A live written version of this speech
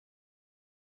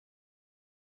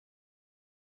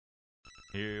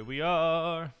Here we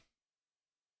are.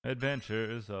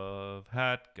 Adventures of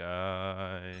Hat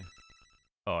Guy.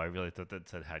 Oh, I really thought that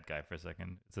said Hat Guy for a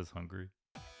second. It says hungry.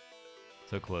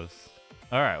 So close.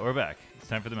 Alright, we're back. It's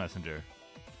time for the messenger.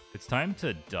 It's time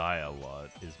to die a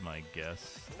lot, is my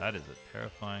guess. That is a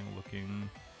terrifying looking...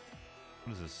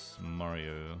 What is this?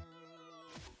 Mario.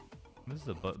 This is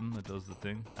the button that does the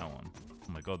thing. That one.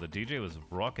 Oh my god, the DJ was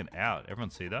rocking out.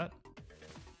 Everyone see that?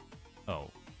 Oh.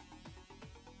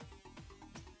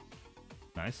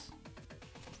 Nice.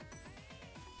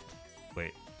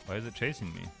 Wait, why is it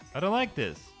chasing me? I don't like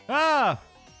this. Ah!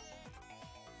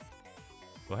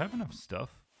 Do I have enough stuff?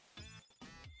 I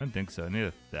don't think so. I need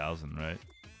 1,000, right?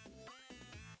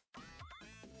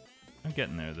 I'm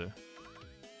getting there, though.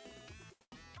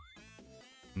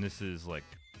 And this is like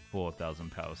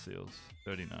 4,000 power seals.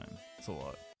 39. That's a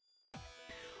lot.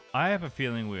 I have a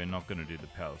feeling we are not going to do the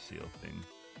power seal thing.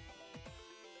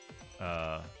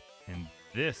 In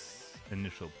this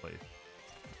initial play.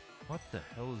 What the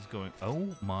hell is going...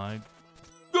 Oh my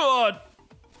god!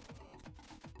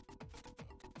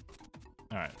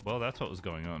 Alright, well that's what was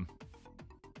going on.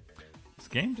 This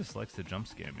game just likes to jump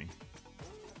scare me.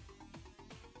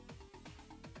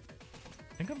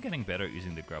 I think I'm getting better at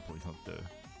using the grappling hook though.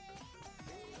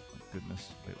 Oh,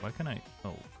 goodness. Wait, why can I...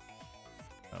 Oh.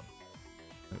 Oh.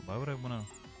 Wait, why would I wanna...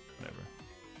 Whatever.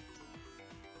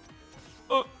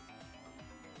 Oh!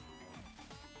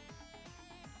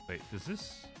 Wait, does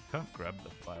this... Can't grab the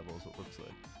fireballs, it looks like.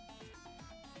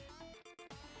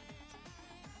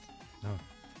 No. I'm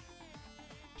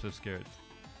so scared.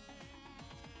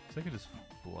 So I could just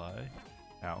fly.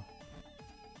 Ow. How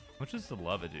much does the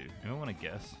lava do? Anyone want to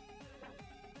guess?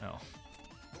 Oh.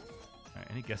 Alright,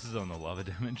 any guesses on the lava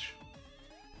damage?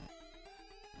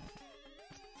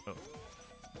 Oh.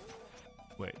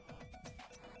 Wait.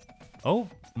 Oh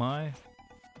my...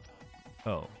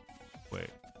 Oh. Wait.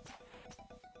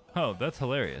 Oh, that's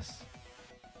hilarious.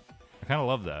 I kind of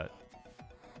love that.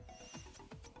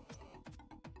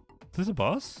 Is this a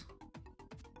boss?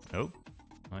 Nope.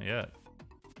 Not yet.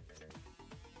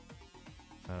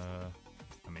 I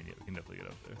mean, yeah, we can definitely get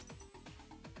up there.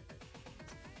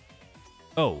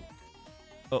 Oh.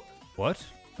 Oh, what?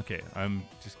 Okay, I'm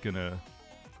just gonna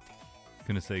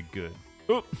say good.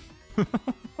 Oh!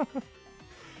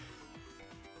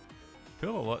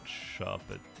 Feel a lot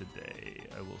sharper today,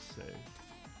 I will say.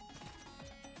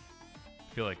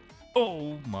 I feel like,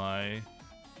 oh my.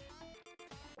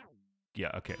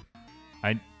 Yeah, okay.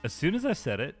 As soon as I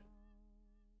said it,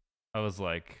 I was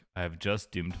like, I have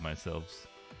just doomed myself.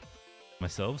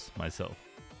 Myself.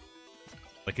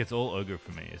 Like it's all ogre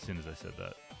for me as soon as I said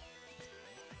that.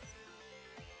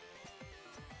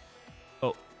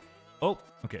 Oh. Oh,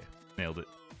 okay. Nailed it.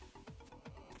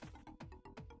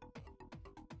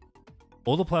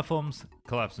 All the platforms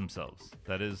collapse themselves.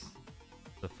 That is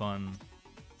the fun,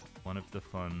 one of the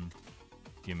fun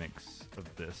gimmicks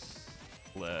of this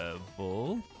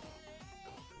level.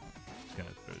 Just gonna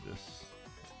throw this.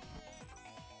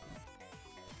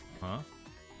 Huh?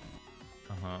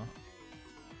 Uh-huh.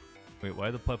 Wait, why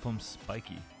are the platforms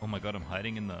spiky? Oh my god, I'm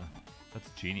hiding in the... That's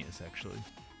genius, actually.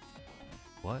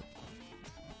 What?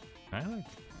 Can I, like...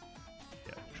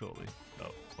 Yeah, surely.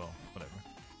 Oh, well, whatever.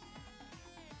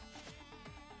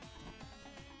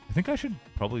 I think I should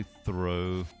probably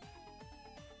throw...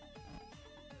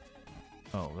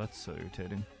 Oh, that's so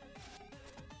irritating.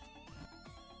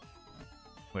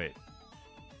 Wait.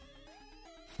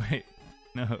 Wait.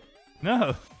 No.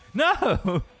 No!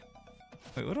 No!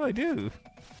 Wait, what do I do?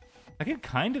 I can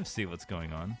kind of see what's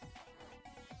going on.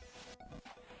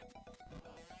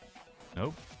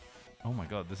 Nope. Oh my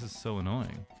god, this is so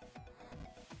annoying.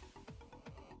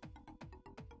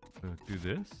 Do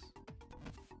this?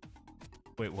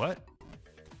 Wait, what?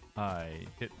 I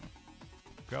hit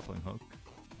grappling hook.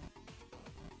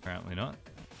 Apparently not.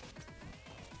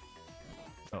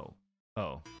 Oh.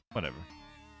 Oh. Whatever.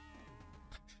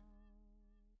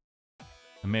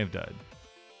 I may have died.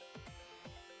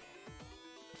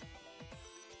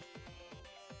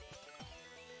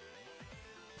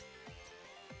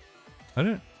 I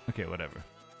don't... Okay, whatever.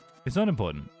 It's not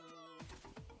important.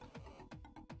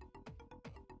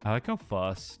 I like how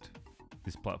fast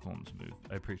these platforms move.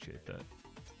 I appreciate that.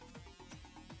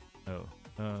 Oh.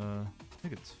 I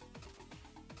think it's...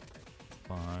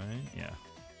 fine. Yeah.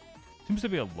 Seems to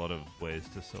be a lot of ways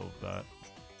to solve that.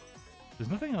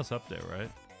 There's nothing else up there, right?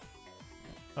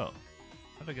 Oh.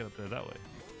 How'd I get up there that way?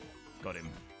 Got him.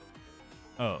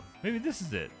 Oh. Maybe this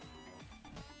is it.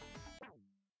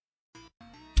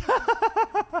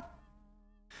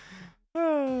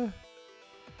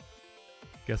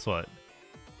 Guess what?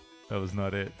 That was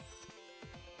not it.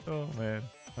 Oh man,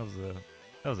 that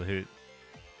That was a hoot.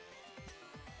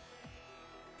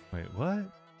 Wait, what?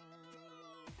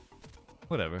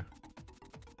 Whatever.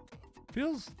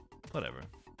 Feels... whatever.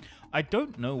 I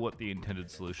don't know what the intended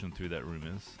solution through that room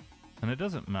is. And it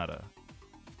doesn't matter.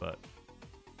 But...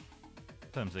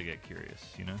 sometimes I get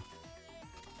curious, you know?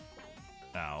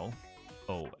 Ow.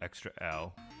 Oh, extra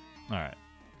ow. Alright.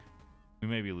 We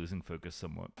may be losing focus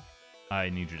somewhat. I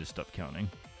need you to stop counting.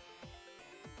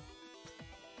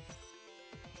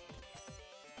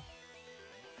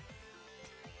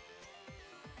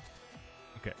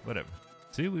 Okay, whatever.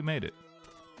 See, we made it.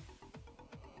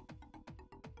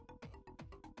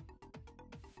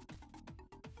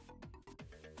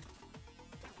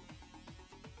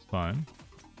 It's fine.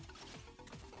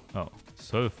 Oh,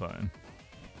 so fine.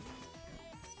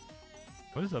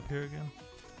 What is up here again?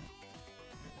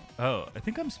 Oh, I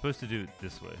think I'm supposed to do it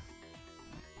this way.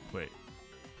 Wait.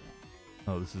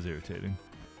 Oh, this is irritating.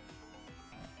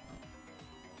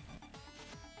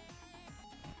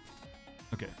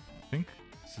 Okay, I think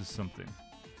this is something.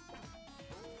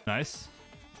 Nice.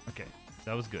 Okay,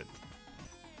 that was good.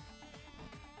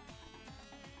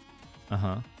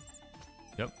 Uh-huh.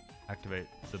 Yep, activate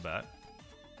the bat.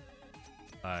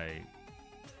 I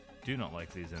do not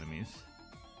like these enemies.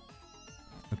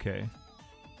 Okay.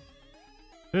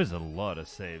 There's a lot of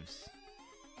saves.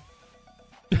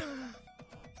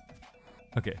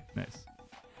 Okay, nice.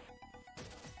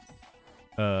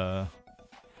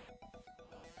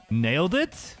 Nailed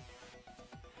it?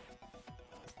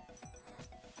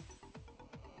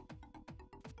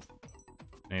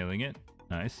 Nailing it.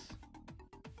 Nice.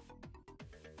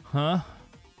 Huh?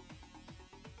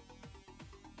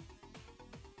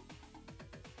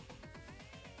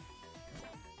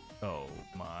 Oh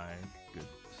my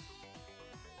goodness.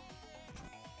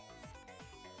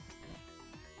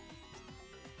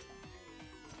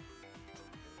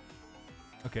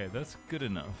 Okay, that's good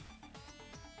enough.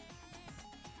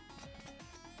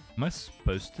 Am I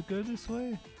supposed to go this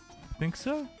way? I think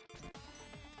so.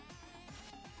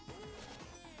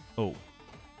 Oh.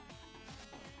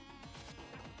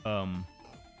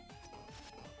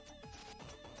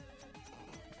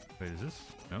 Wait, is this?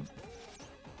 No.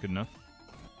 Good enough.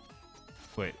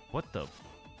 Wait, what the?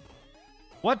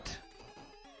 What?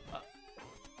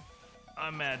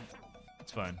 I'm mad.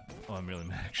 It's fine. Oh, I'm really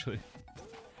mad, actually.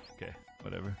 Okay,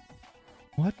 whatever.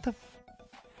 What the?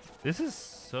 This is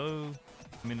so...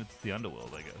 I mean, it's the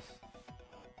underworld, I guess.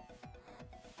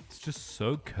 It's just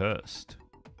so cursed.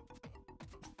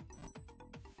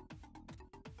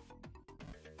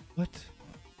 What?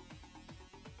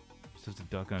 Just have to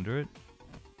duck under it?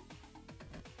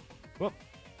 Whoop!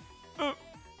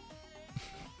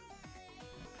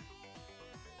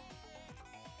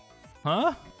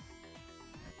 Huh?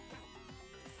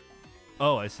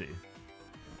 Oh, I see.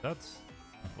 That's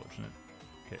unfortunate.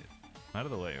 Okay, out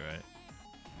of the way, right?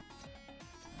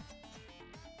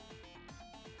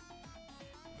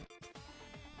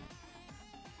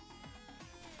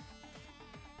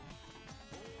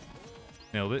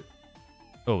 Nailed it.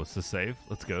 Oh, it's the save.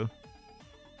 Let's go.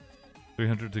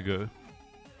 300 to go.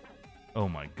 Oh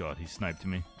my god, he sniped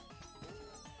me.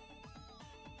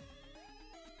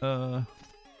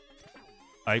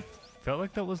 I felt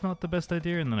like that was not the best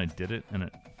idea, and then I did it, and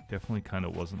it definitely kind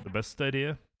of wasn't the best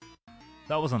idea.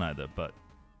 That wasn't either, but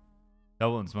that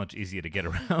one's much easier to get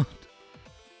around.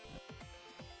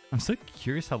 I'm so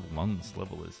curious how long this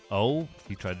level is. Oh,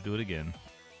 he tried to do it again.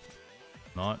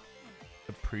 Not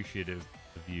appreciative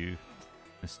of you,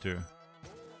 Mr.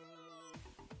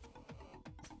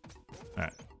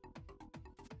 Alright.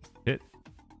 Hit.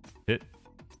 Hit.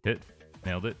 Hit.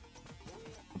 Nailed it.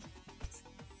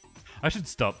 I should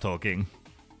stop talking.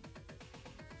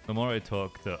 The more I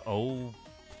talk, the... Oh,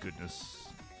 goodness.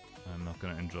 I'm not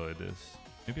going to enjoy this.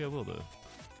 Maybe I will, though.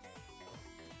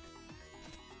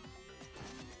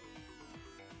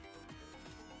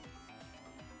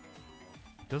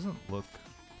 It doesn't look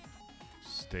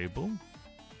stable.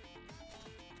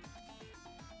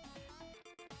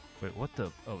 Wait, what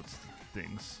the... Oh, it's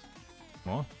things.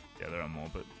 More? Yeah, there are more,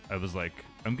 but I was like,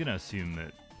 I'm going to assume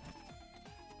that...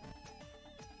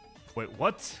 Wait,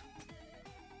 what?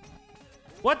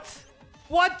 What?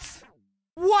 What?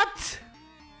 What?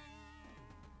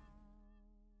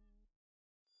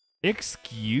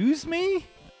 Excuse me?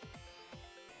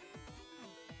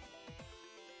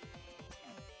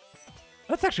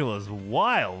 That actually was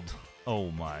wild. Oh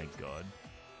my god.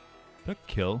 Did that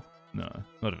kill? No,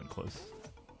 not even close.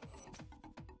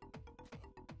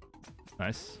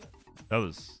 Nice. That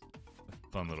was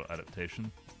a fun little adaptation.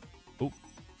 Oh,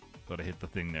 gotta hit the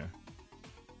thing there.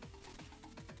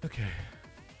 Okay.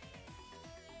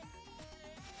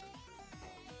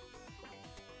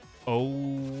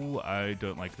 Oh, I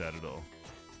don't like that at all.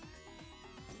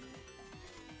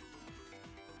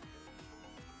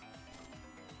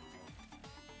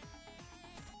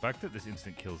 The fact that this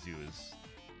instant kills you is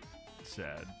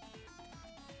sad.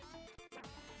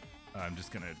 I'm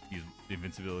just gonna use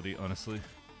invincibility, honestly.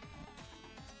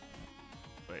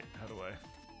 Wait, how do I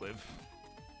live?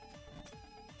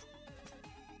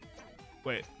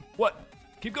 Wait, what?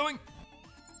 Keep going!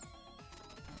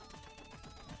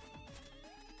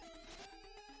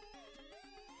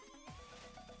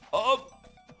 Oh!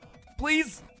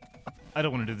 Please! I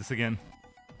don't want to do this again.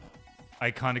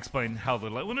 I can't explain how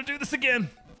little I want to do this again!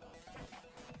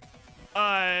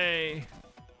 I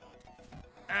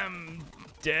am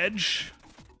dead.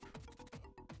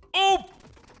 Oh!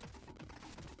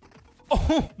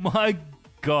 Oh my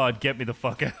god, get me the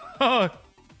fuck out.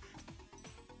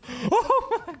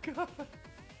 Oh my god.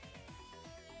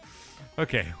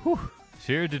 Okay, whew.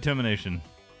 Sheer determination.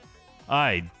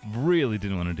 I really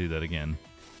didn't want to do that again.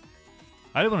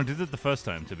 I didn't want to do that the first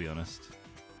time, to be honest.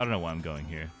 I don't know why I'm going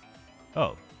here.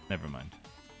 Oh, never mind.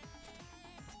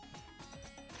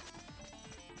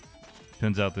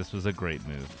 Turns out this was a great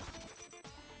move.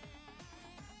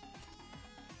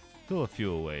 Still a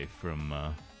few away from,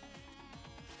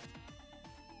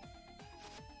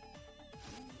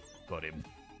 got him.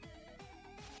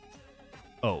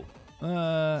 Oh.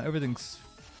 Everything's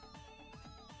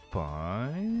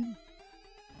fine.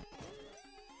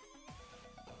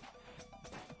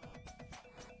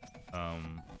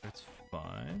 It's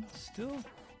fine still.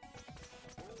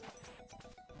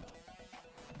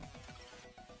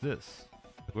 This.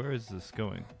 Where is this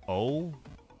going? Oh.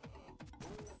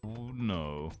 Oh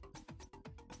no.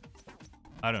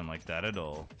 I don't like that at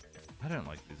all. I don't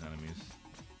like these enemies.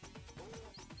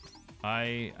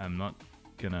 I am not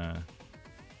gonna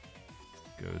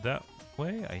go that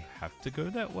way. I have to go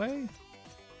that way?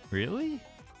 Really?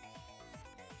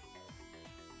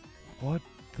 What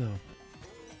the...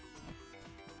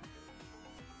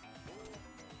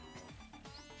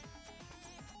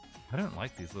 I don't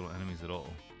like these little enemies at all.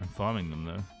 I'm farming them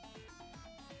though.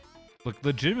 Look,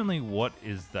 legitimately, what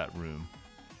is that room?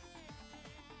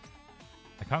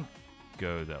 I can't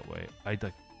go that way.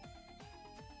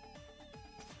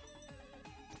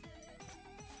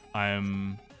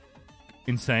 I'm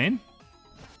insane.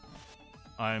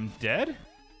 I'm dead.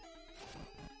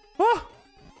 Ah!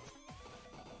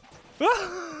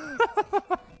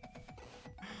 Ah!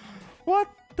 What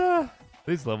the?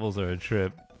 These levels are a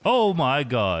trip. Oh my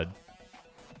god.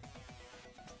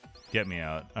 Get me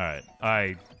out. Alright.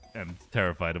 I am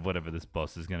terrified of whatever this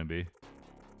boss is going to be.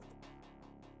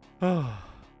 Oh.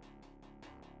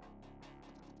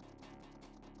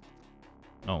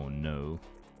 Oh no.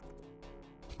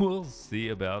 We'll see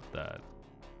about that.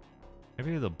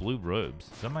 Maybe the blue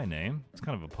robes. Is that my name? It's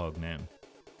kind of a pog name.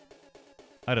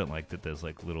 I don't like that there's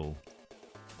like little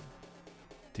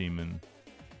demon.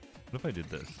 What if I did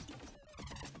this?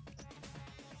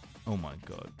 Oh my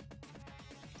god.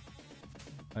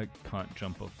 I can't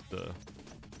jump off the...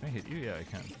 Can I hit you? Yeah, I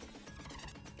can.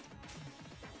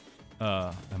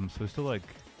 I'm supposed to like...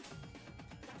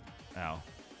 Ow.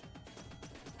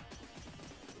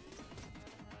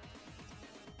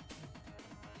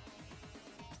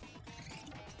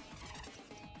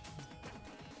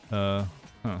 Huh.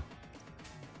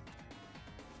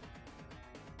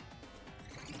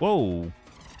 Whoa!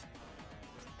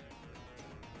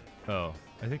 Oh,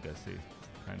 I think I see.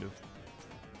 Kind of.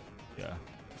 Yeah.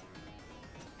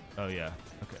 Oh, yeah.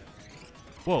 Okay.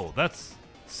 Whoa, that's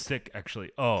sick,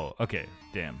 actually. Oh, okay.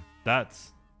 Damn.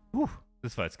 That's... Whew.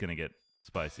 This fight's gonna get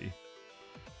spicy.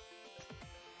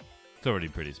 It's already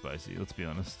pretty spicy, let's be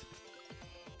honest.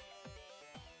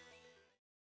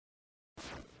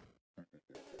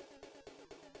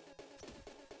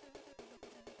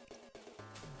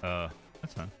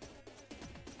 That's fine.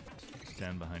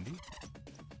 Stand behind you.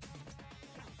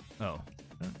 Oh,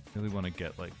 I don't really want to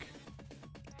get like...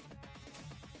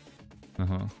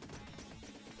 Uh-huh.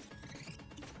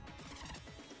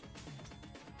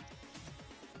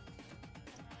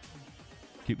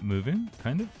 Keep moving,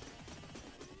 kind of.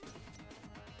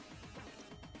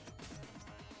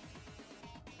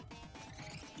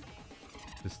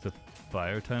 Just the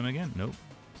fire time again? Nope.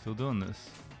 Still doing this.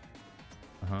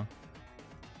 Uh-huh.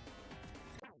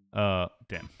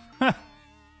 Damn.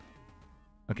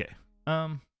 Okay.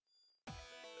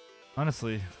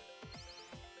 Honestly,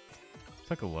 it's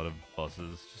like a lot of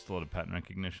bosses, just a lot of pattern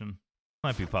recognition.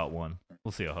 Might be part 1.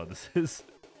 We'll see how hard this is.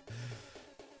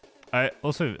 I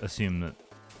also assume that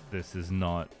this is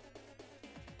not...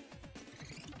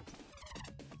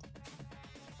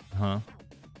 Huh?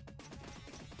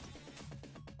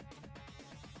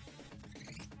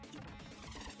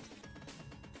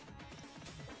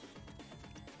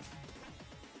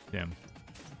 Damn.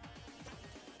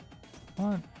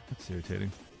 What? That's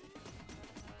irritating.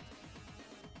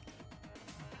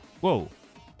 Whoa.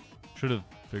 Should have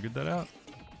figured that out.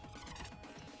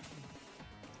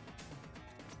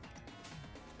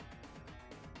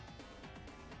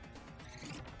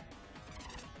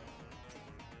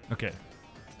 Okay.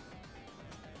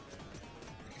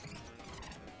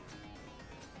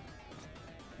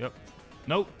 Yep.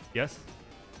 Nope. Yes.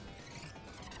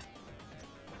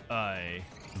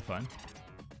 I'm fine.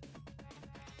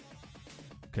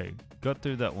 Okay. Got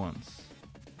through that once.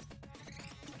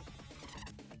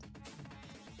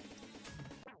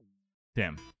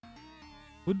 Damn.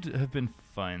 Would have been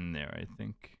fine there, I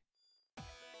think.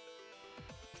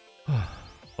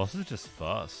 Boss is just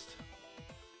fast.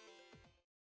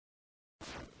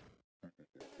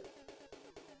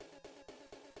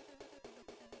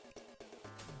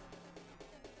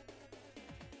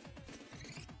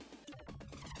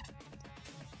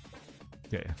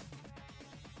 Okay.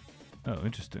 Oh,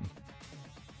 interesting.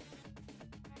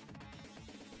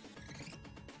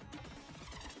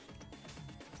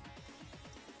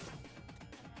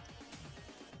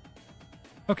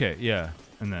 Okay, yeah.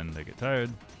 And then they get tired.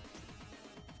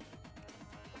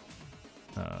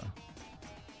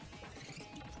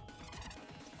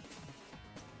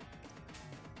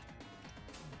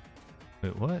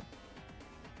 Wait, what?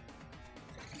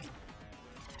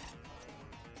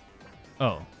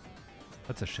 Oh.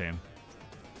 That's a shame.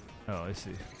 Oh, I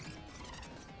see.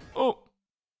 Oh!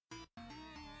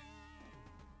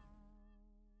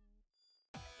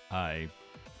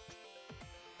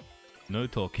 No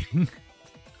talking.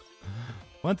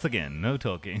 Once again, no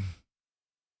talking.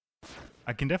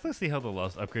 I can definitely see how the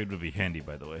last upgrade would be handy,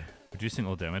 by the way. Reducing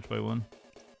all damage by 1.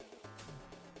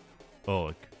 Oh,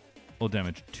 like, all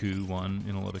damage to 1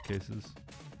 in a lot of cases.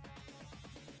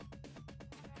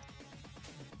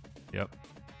 Yep.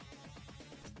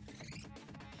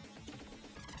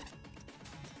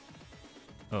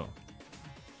 Oh.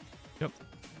 Yep.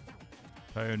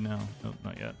 Tired now. Nope,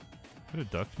 not yet. Could have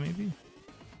ducked, maybe?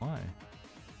 Why?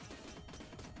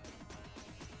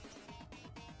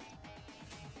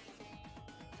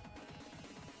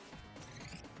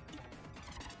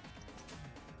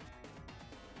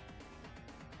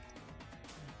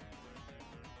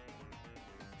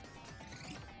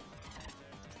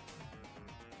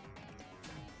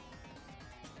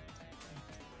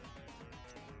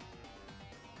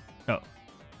 Oh.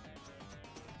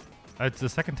 It's the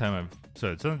second time I've...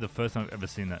 So it's only the first time I've ever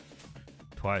seen that.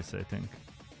 Twice, I think.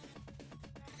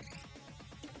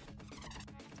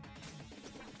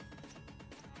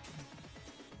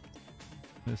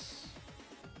 This.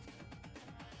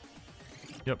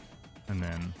 Yep. And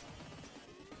then...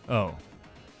 Oh.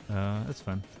 That's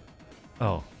fun.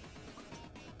 Oh.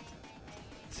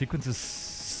 Sequence is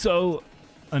so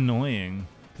annoying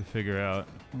to figure out.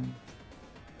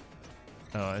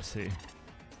 Oh, I see.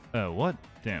 Oh, what?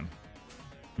 Damn.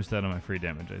 Missed out on my free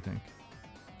damage, I think.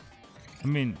 I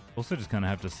mean, also just kind of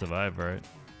have to survive, right?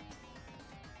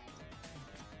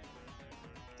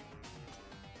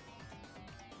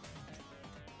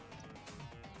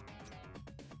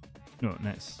 Oh,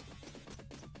 nice.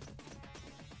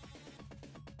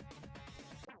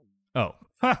 Oh.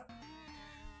 Ha!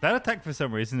 That attack, for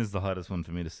some reason, is the hardest one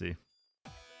for me to see.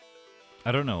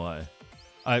 I don't know why.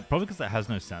 Probably because it has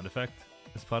no sound effect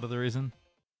is part of the reason.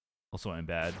 Also, I'm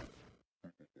bad.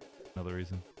 Another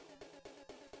reason.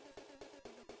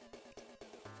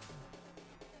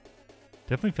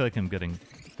 Definitely feel like I'm getting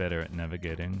better at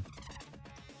navigating.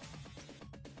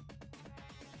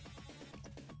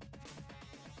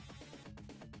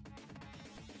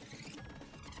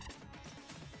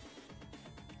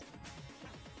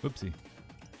 Whoopsie.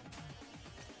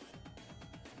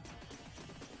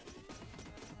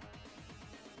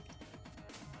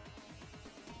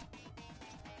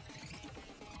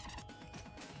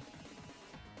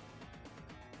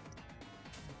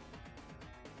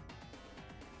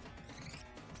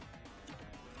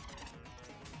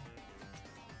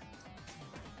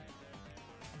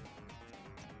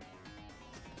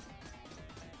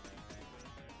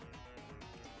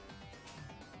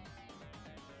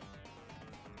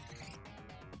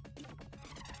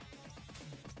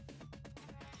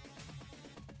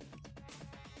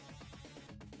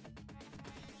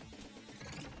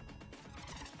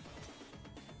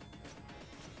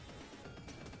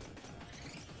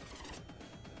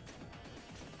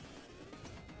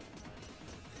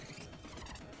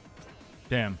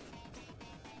 Damn.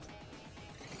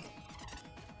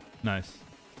 Nice.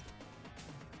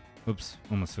 Oops,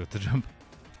 almost forgot to jump.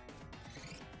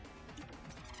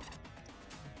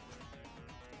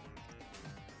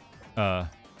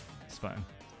 It's fine.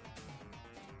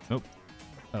 Nope.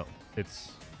 Oh,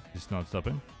 it's just not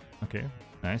stopping. Okay,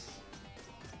 nice.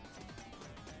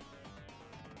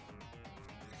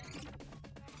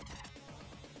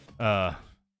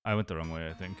 I went the wrong way,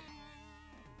 I think.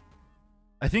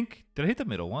 Did I hit the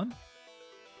middle one?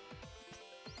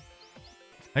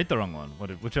 I hit the wrong one,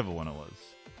 whichever one it was.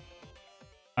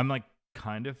 I'm like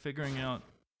kind of figuring out.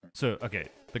 So, okay,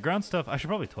 the ground stuff, I should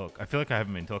probably talk. I feel like I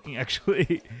haven't been talking,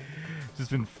 actually.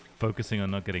 Just been focusing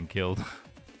on not getting killed.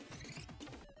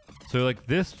 So, like,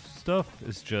 this stuff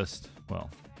is just, well,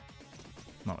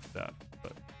 not like that,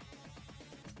 but.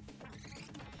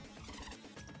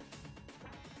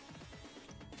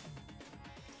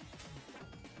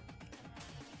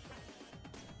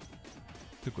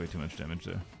 Took way too much damage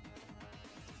there.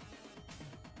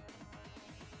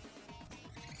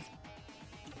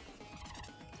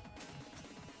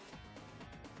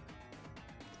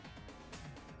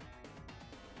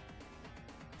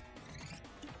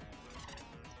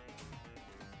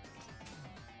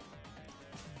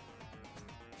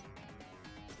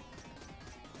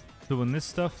 So when this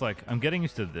stuff, like, I'm getting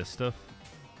used to this stuff.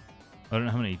 I don't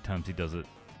know how many times he does it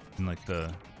in, like,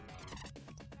 like,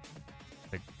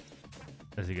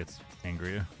 as he gets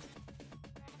angrier.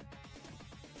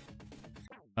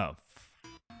 Oh.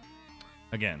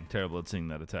 Again, terrible at seeing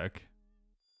that attack.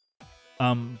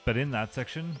 But in that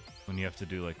section, when you have to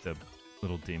do, like, the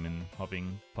little demon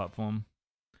hopping platform,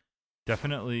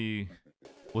 definitely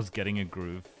was getting a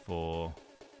groove for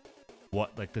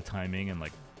what, like, the timing and,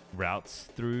 like, routes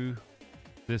through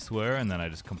this were, and then I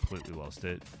just completely lost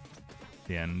it at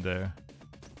the end there.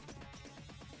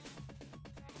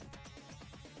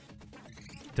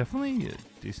 Definitely a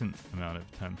decent amount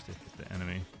of times to hit the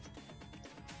enemy.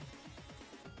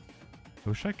 I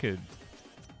wish I could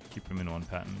keep him in one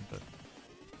pattern, but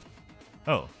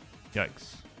oh,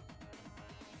 yikes.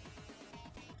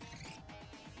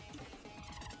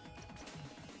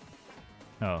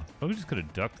 Oh, probably just could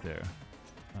have ducked there.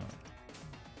 Oh.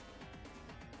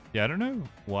 Yeah, I don't know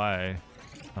why.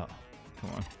 Oh, come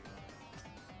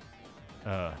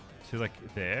on. So like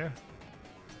there?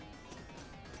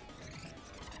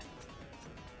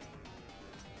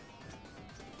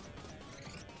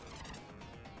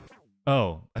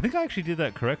 Oh, I think I actually did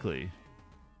that correctly.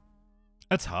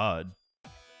 That's hard.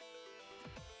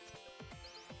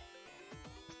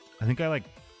 I think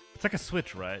it's like a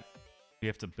switch, right? You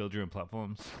have to build your own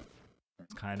platforms.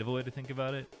 It's kind of a way to think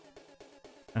about it.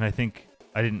 And I think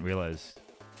I didn't realize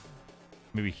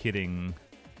maybe hitting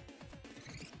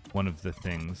one of the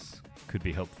things could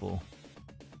be helpful.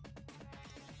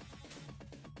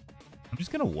 I'm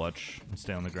just gonna watch and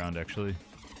stay on the ground, actually.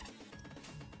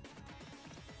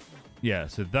 Yeah,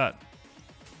 so that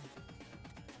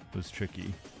was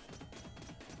tricky.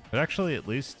 But actually, at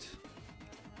least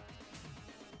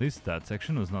that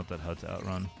section was not that hard to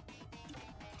outrun.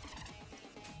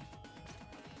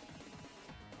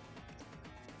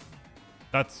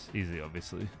 That's easy,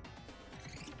 obviously.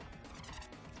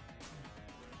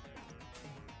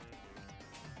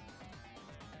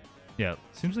 Yeah,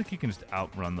 seems like you can just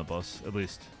outrun the boss, at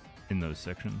least in those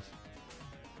sections.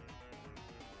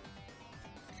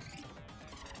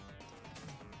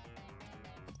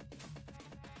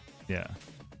 Yeah.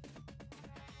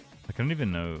 Like, I don't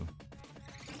even know.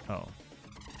 Oh.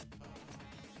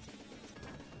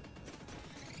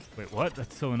 Wait, what?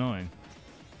 That's so annoying.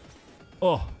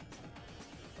 Oh.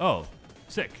 Oh,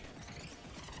 sick.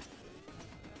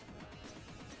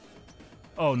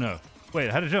 Oh no. Wait,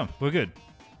 I had to jump. We're good.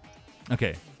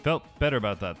 Okay, felt better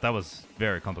about that. That was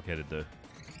very complicated though.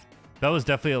 That was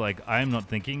definitely like, I'm not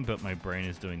thinking, but my brain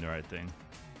is doing the right thing.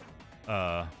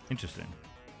 Interesting.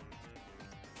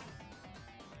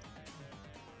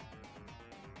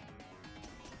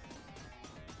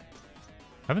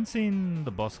 Haven't seen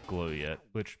the boss glow yet,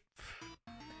 which,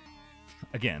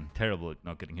 again, terrible at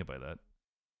not getting hit by that.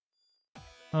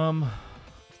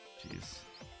 Jeez.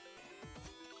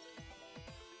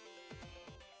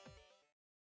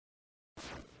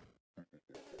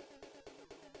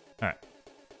 Alright.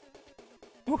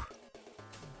 Whew.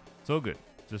 So good.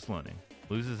 Just learning.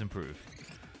 Losers improve.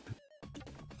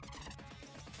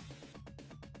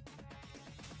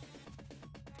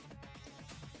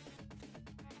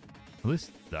 At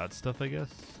least that stuff, I guess.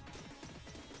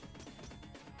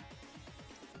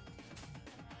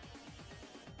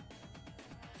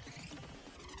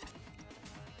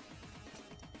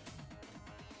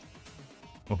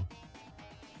 Oh.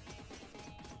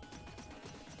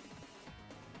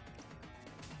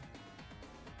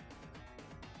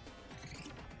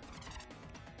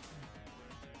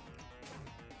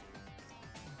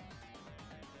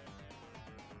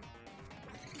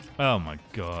 Oh my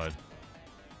god.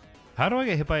 How do I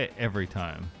get hit by it every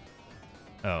time?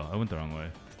 Oh, I went the wrong way.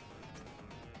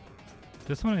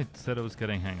 Just when I said I was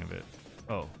getting hang of it.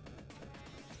 Oh.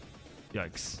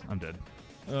 Yikes, I'm dead.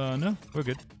 No, we're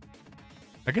good.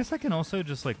 I guess I can also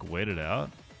just like wait it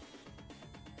out.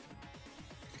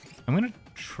 I'm gonna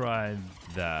try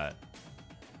that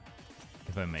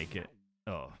if I make it.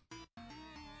 Oh.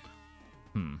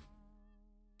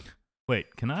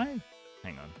 Wait, can I?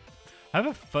 Hang on. I have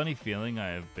a funny feeling I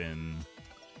have been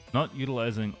not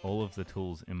utilizing all of the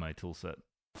tools in my tool set.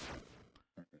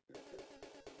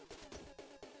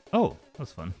 Oh,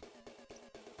 that's fun.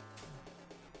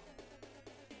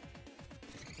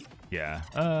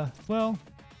 Yeah, well,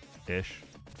 ish.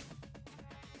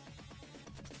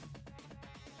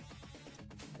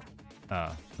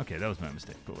 Okay, that was my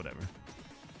mistake, but whatever.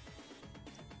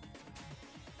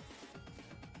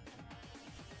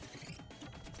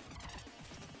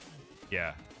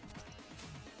 Yeah.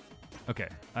 Okay,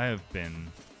 I have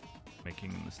been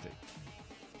making a mistake.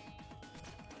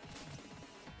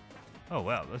 Oh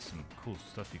wow, that's some cool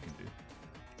stuff you can do.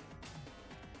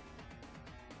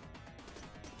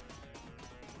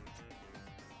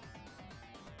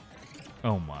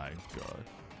 Oh my god.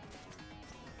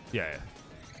 Yeah.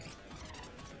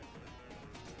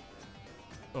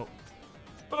 Oh.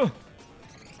 Oh.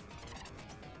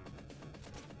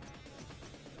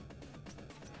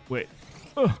 Wait.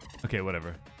 Oh. Okay,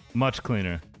 whatever. Much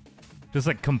cleaner. Just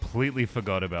like completely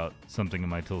forgot about something in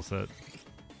my tool set.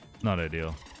 Not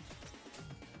ideal.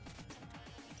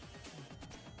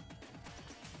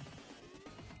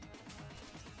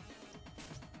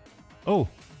 Oh.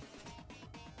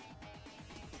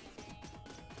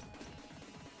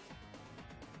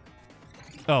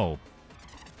 Oh.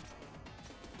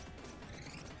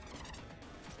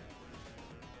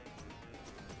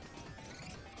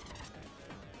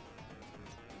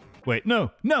 Wait,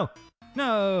 no, no,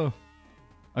 no.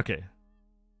 Okay.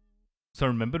 So I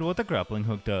remembered what the grappling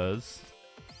hook does.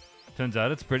 Turns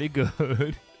out it's pretty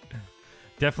good.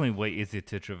 Definitely way easier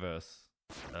to traverse.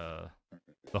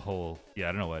 The whole... Yeah,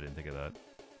 I don't know why I didn't think of that.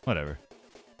 Whatever.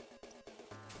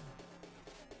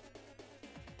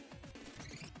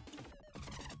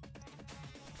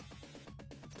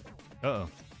 Uh-oh.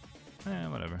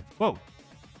 Whatever. Whoa!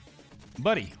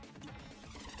 Buddy!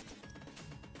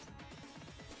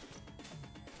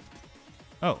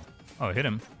 Oh. Oh, I hit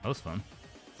him. That was fun.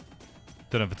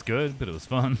 Don't know if it's good, but it was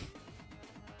fun.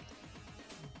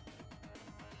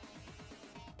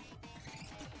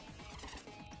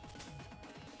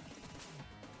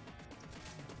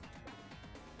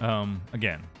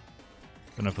 Again.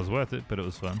 Don't know if it was worth it, but it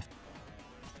was fun.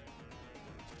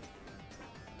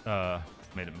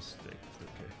 Made a mistake. It's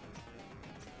okay.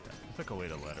 Yeah, it's like a way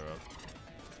to ladder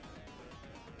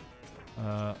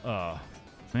up. Oh.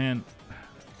 Man.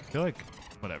 I feel like...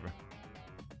 Whatever.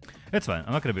 It's fine.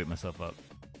 I'm not gonna beat myself up.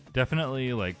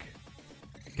 Definitely, like,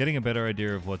 getting a better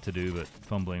idea of what to do, but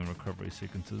fumbling recovery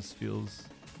sequences feels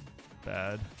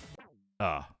bad.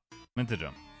 Ah. Meant to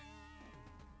jump.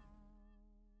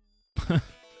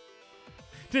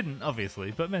 Didn't, obviously,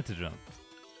 but meant to jump.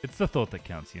 It's the thought that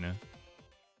counts, you know?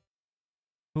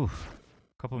 Oof.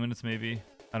 Couple minutes, maybe.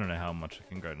 I don't know how much I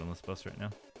can grind on this bus right now.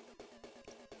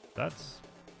 That's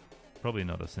probably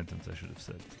not a sentence I should have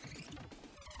said.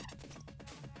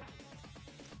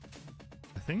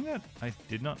 The thing that I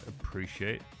did not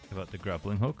appreciate about the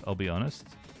grappling hook, I'll be honest,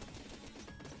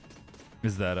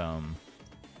 is that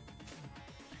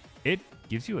it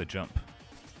gives you a jump.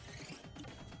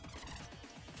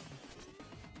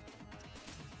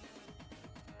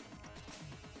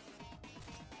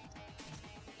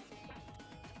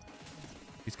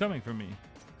 He's coming for me.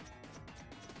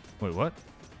 Wait, what?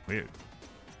 Weird.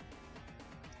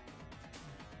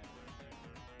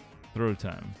 Throw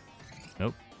time.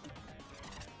 Nope.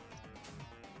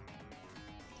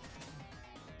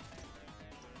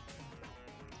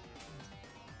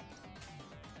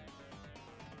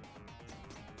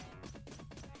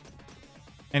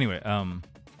 Anyway,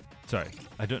 sorry.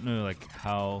 I don't know, like,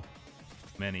 how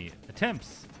many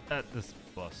attempts at this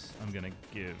boss I'm gonna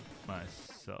give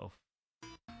myself.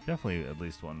 Definitely at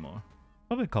least one more.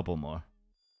 Probably a couple more.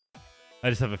 I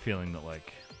just have a feeling that,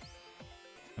 like,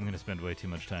 I'm gonna spend way too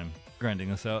much time grinding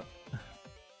this out.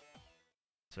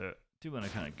 So, I do want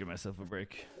to kind of give myself a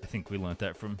break. I think we learned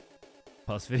that from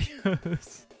past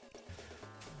videos.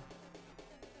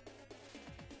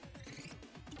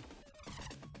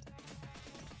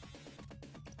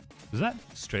 Does that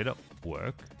straight up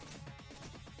work?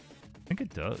 I think it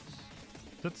does.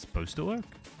 Is that supposed to work?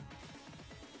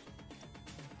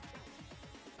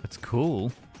 That's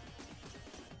cool.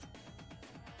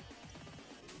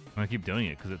 I'm gonna keep doing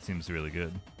it because it seems really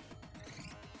good.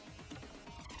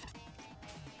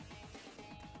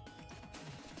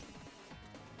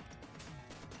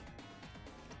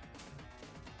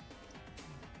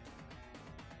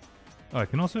 Oh, I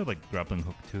can also like grappling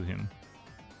hook to him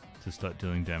to start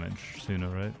dealing damage sooner,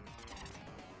 right?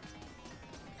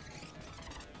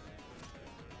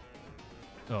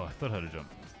 Oh, I thought I had to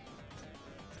jump.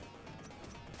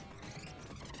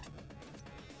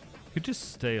 Could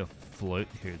just stay afloat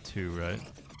here too, right?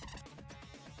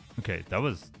 Okay, that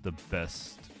was the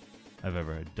best I've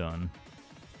ever done.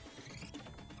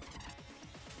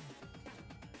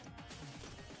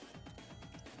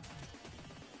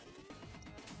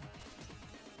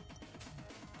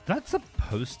 That's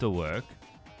supposed to work.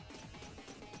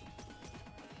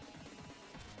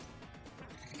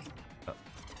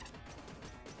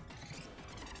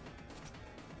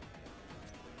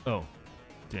 Oh,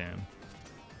 damn.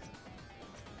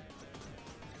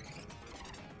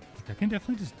 I can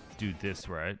definitely just do this,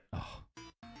 right? Oh.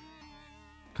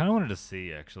 Kind of wanted to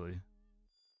see, actually.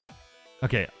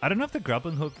 Okay, I don't know if the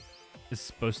grappling hook is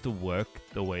supposed to work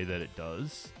the way that it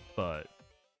does, but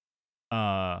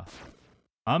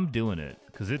I'm doing it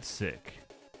because it's sick.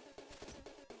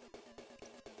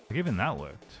 Like, even that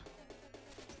worked.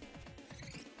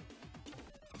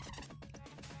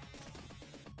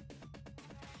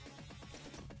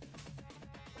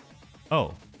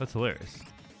 Oh, that's hilarious.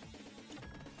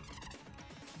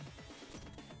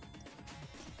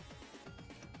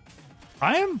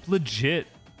 I am legit.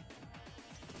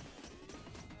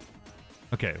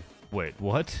 Okay, wait,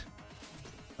 what?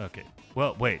 Okay,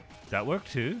 well, wait, that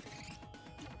worked too?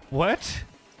 What?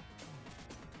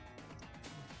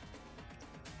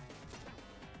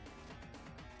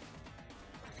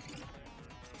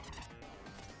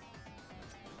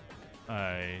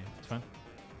 It's fine.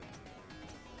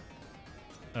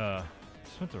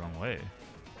 Just went the wrong way.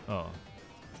 Oh.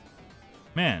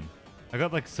 Man, I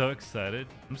got like so excited.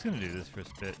 I'm just gonna do this for a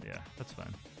bit. Yeah, that's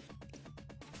fine.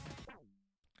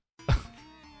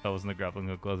 That wasn't the grappling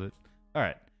hook, was it? All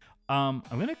right. I'm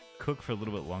gonna cook for a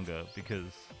little bit longer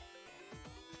because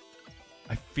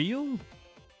I feel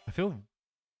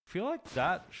like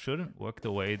that shouldn't work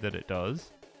the way that it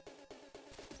does.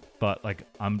 But like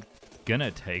I'm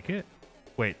gonna take it.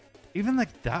 Wait, even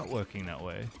like that working that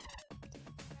way.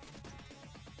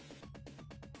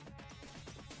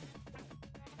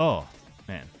 Oh,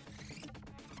 man.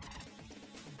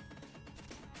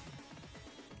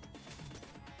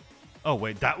 Oh,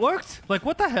 wait, that worked? Like,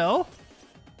 what the hell?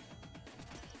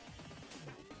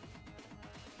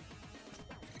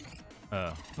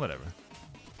 Whatever.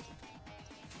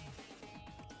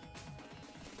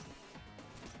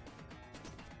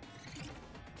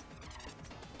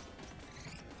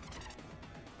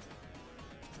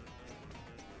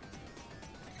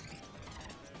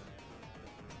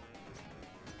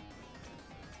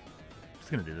 Just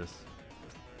gonna do this.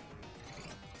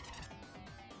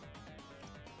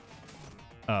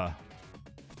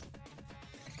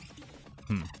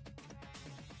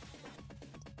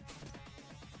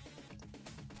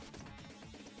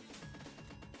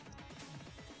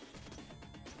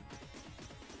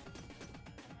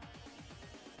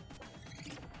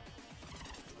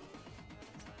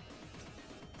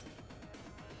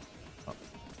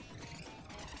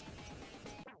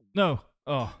 No.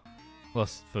 Oh,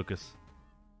 lost focus.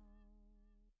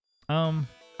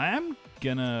 I am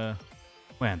gonna.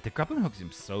 Man, the grappling hook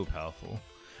seems so powerful.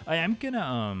 I am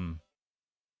gonna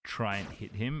try and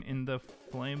hit him in the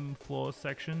flame floor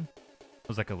section. It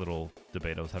was like a little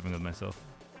debate I was having with myself.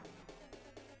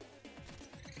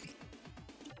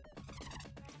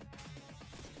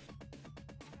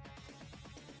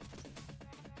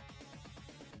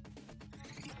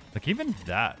 Like even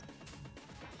that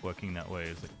working that way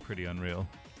is like pretty unreal.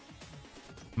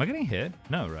 Am I getting hit?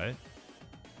 No, right?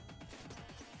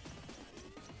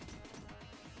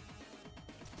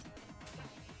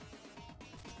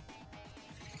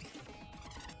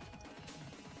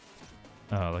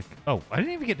 Like, oh, I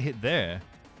didn't even get hit there.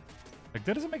 Like,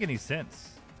 that doesn't make any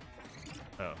sense.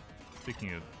 Oh,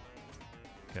 speaking of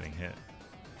getting hit.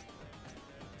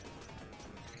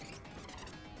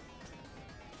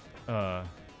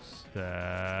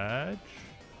 Stage.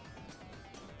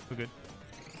 We're good.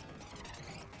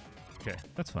 Okay,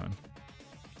 that's fine.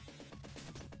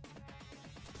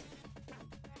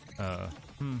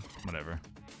 Whatever.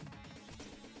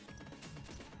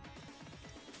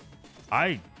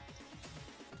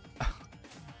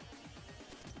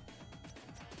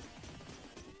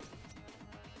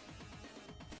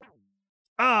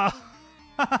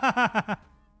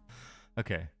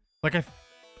 Okay. Like I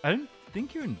don't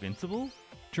think you're invincible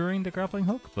during the grappling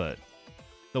hook, but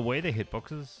the way the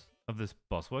hitboxes of this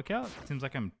boss work out, it seems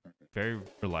like I'm very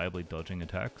reliably dodging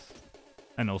attacks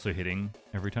and also hitting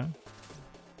every time.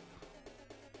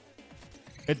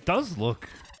 It does look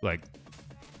like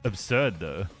absurd,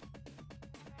 though.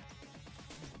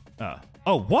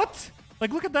 Oh, what?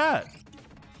 Like, look at that.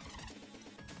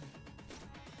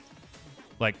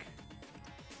 Like,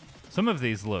 some of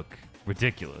these look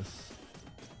ridiculous.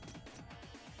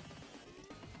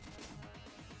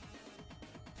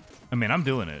 I mean, I'm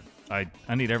doing it. I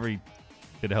need every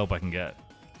bit of help I can get.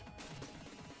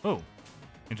 Oh,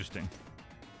 interesting.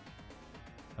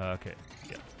 Okay,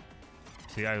 yeah.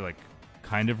 See, I, like,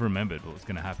 kind of remembered what was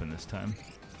going to happen this time.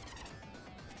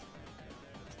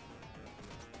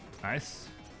 Nice.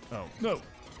 Oh, no.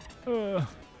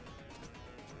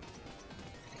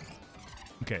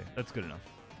 Okay, that's good enough.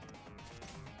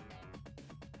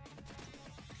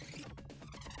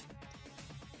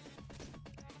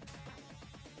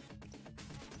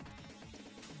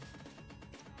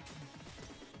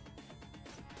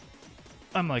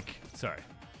 I'm like, sorry.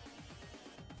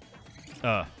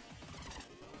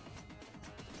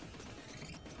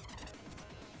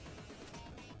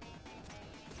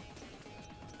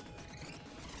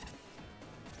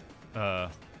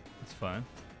 It's fine.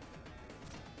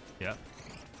 Yeah.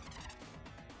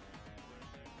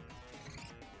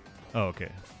 Oh,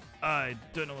 okay. I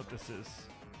don't know what this is.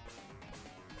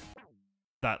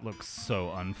 That looks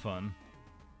so unfun.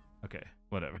 Okay,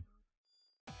 whatever.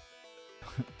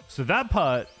 So that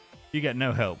part, you get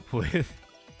no help with.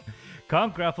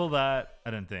 Can't grapple that,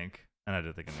 I don't think. And I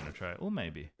don't think I'm going to try it. Or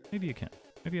maybe. Maybe you can.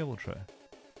 Maybe I will try.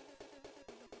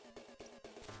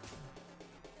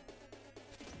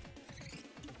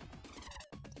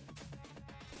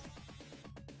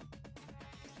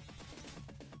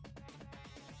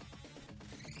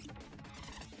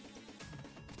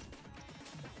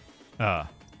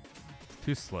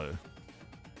 Too slow.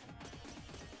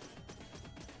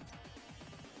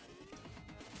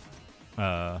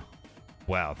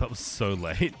 Wow, that was so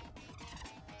late.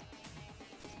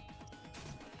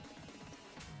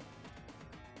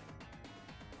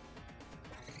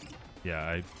 Yeah,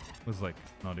 I was like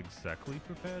not exactly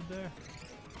prepared there.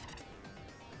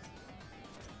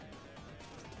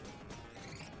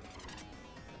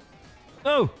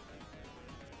 Oh!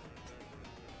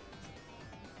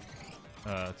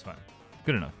 It's fine.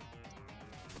 Good enough.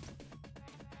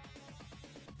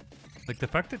 Like the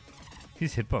fact that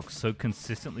his hitbox so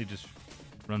consistently just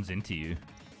runs into you.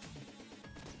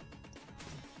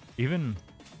 Even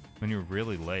when you're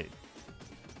really late.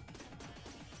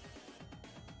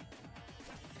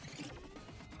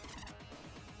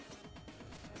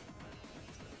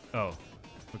 Oh,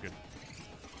 we're good.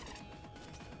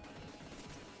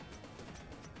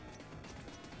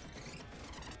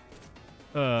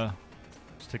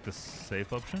 Just take the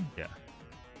safe option? Yeah.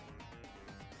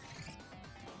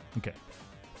 Okay.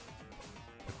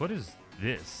 Like, what is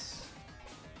this?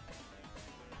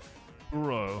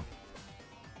 Bro.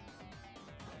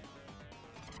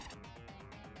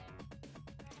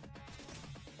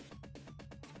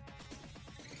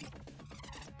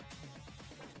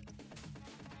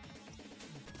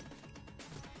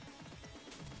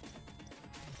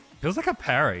 Feels like a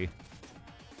parry.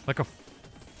 Like a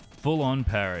full-on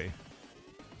parry.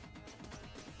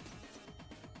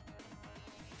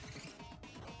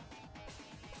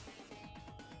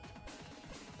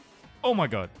 Oh my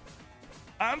god.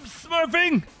 I'm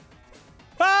smurfing!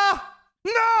 Ah!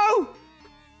 No!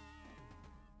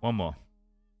 One more.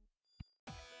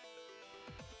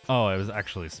 Oh, I was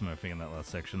actually smurfing in that last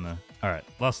section though. Alright,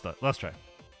 last try.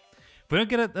 If we don't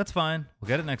get it, that's fine. We'll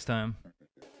get it next time.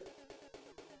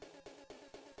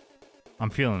 I'm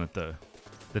feeling it though.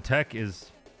 The tech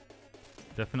is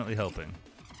definitely helping.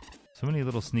 So many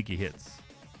little sneaky hits.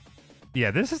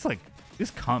 Yeah, this is like,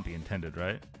 this can't be intended,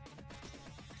 right?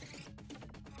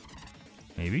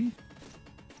 Maybe?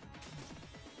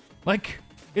 Like,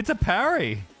 it's a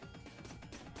parry!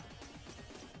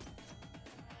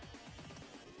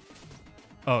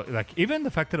 Oh, like, even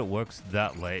the fact that it works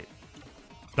that late.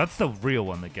 That's the real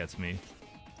one that gets me.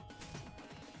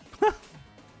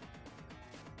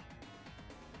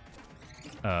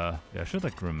 Yeah, I should,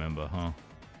 like, remember, huh?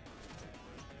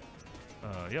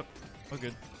 Yep. We're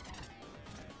good.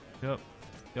 Yep.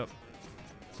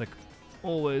 It's like,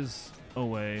 always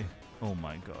away. Oh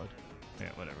my god. Yeah,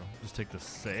 whatever. Just take the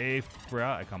safe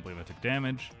route. I can't believe I took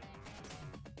damage.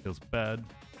 Feels bad.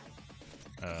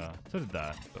 So did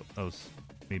that, but that was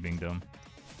me being dumb.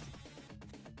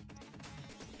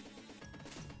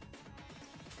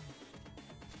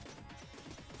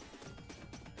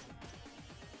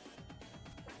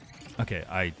 Okay,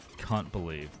 I can't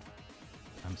believe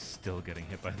I'm still getting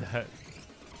hit by that.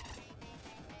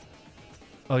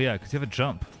 Oh yeah, because you have a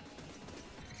jump.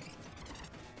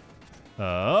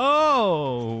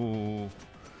 Oh!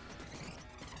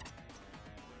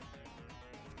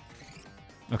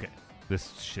 Okay,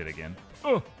 this shit again.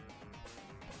 Oh!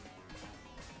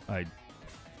 I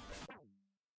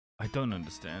don't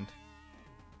understand.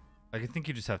 I think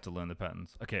you just have to learn the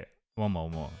patterns. Okay, one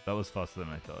more. That was faster than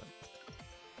I thought.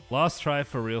 Last try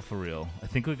for real. I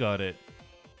think we got it.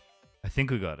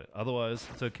 Otherwise,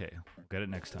 it's okay. We'll get it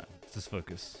next time. Let's just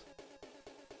focus.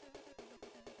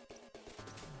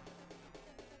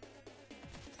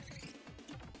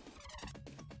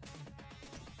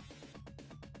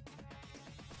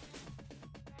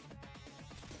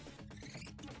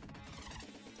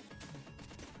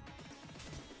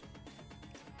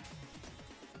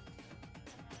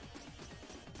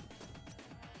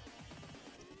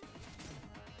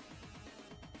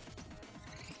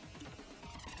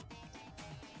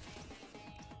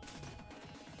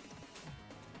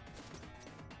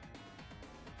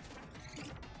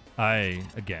 I,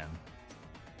 again,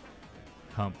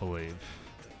 can't believe.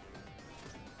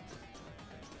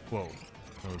 Whoa,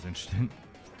 that was interesting.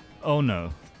 Oh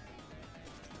no.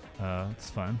 It's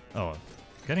fine. Oh,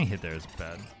 getting hit there is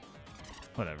bad.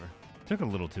 Whatever. Took a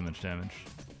little too much damage.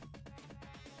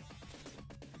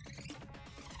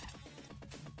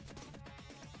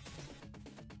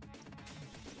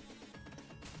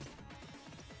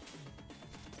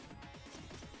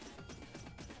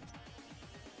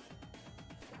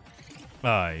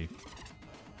 I'm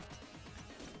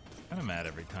kind of mad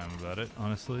every time about it,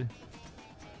 honestly.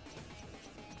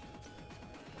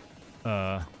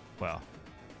 Wow.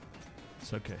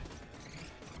 It's okay.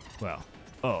 Wow.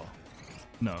 Oh.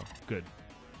 No. Good.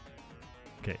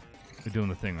 Okay. We're doing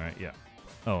the thing, right? Yeah.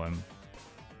 Oh, I'm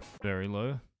very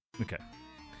low. Okay.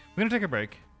 We're gonna take a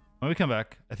break. When we come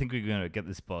back, I think we're gonna get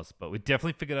this boss, but we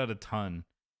definitely figured out a ton,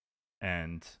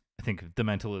 and I think the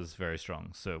mental is very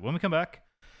strong. So when we come back,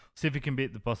 see if we can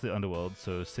beat the boss of the underworld.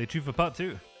 So stay tuned for part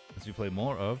 2 as we play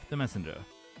more of The Messenger.